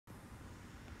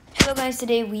Hello guys,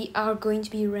 today we are going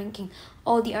to be ranking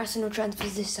all the Arsenal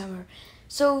transfers this summer.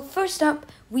 So first up,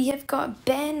 we have got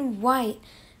Ben White.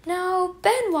 Now,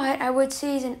 Ben White I would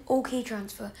say is an okay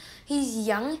transfer. He's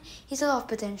young, he's a lot of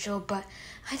potential, but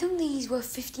I don't think he's worth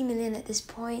 50 million at this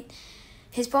point.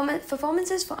 His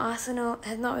performances for Arsenal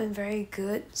have not been very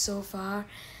good so far.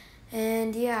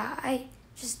 And yeah, I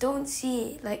just don't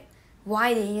see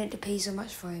why they needed to pay so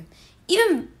much for him.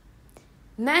 Even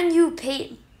Man U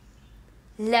paid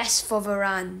less for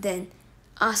Varane than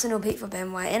Arsenal paid for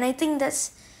Ben White, and I think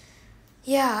that's,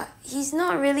 yeah, he's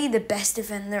not really the best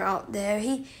defender out there.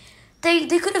 They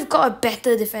could have got a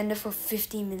better defender for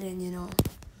 50 million, you know.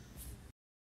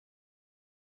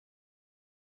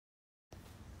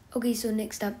 Okay, so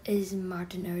next up is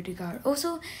Martin Odegaard.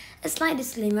 Also, a slight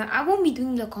disclaimer, I won't be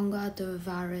doing Lokonga to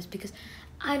Tavares because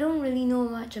I don't really know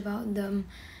much about them.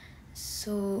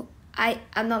 So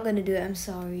I'm not gonna do it, I'm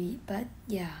sorry. But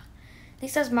yeah.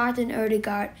 Next up is Martin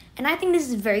Odegaard. And I think this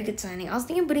is a very good signing. I was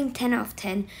thinking putting 10 out of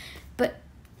 10. But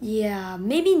yeah,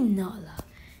 maybe not lah.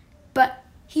 But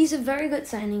he's a very good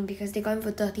signing because they got him for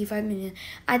 35 million.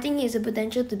 I think he has the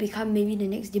potential to become maybe the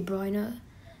next De Bruyne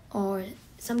or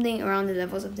something around the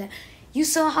levels of that. You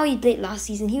saw how he played last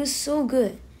season. He was so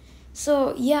good.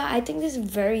 So yeah, I think this is a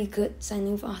very good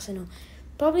signing for Arsenal.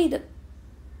 Probably the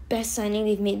best signing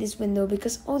they've made this window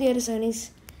because all the other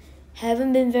signings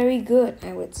haven't been very good,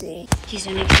 I would say. He's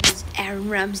next is Aaron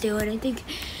Ramsdale, and I think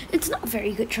it's not a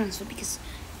very good transfer because,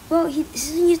 well,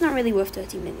 he's not really worth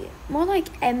 30 million. More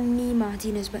like Emi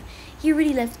Martinez, but he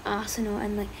really left Arsenal,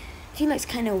 and I feel it's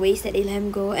kind of waste that they let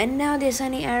him go. And now they're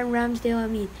signing Aaron Ramsdale. I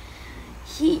mean,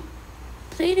 he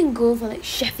played in goal for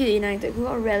Sheffield United, who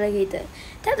got relegated.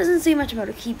 That doesn't say much about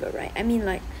a keeper, right? I mean,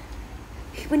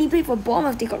 when he played for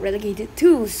Bournemouth, they got relegated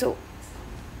too. So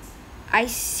I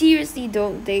seriously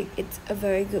don't think it's a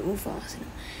very good move for Arsenal.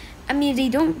 I mean, if they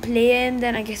don't play him,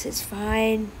 then I guess it's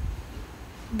fine.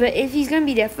 But if he's going to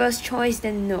be their first choice,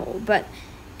 then no. But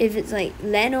if it's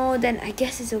Leno, then I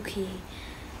guess it's okay.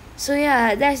 So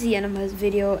yeah, that's the end of this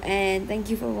video, and thank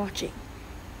you for watching.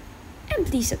 And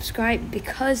please subscribe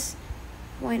because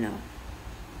why not?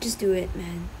 Just do it,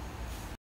 man.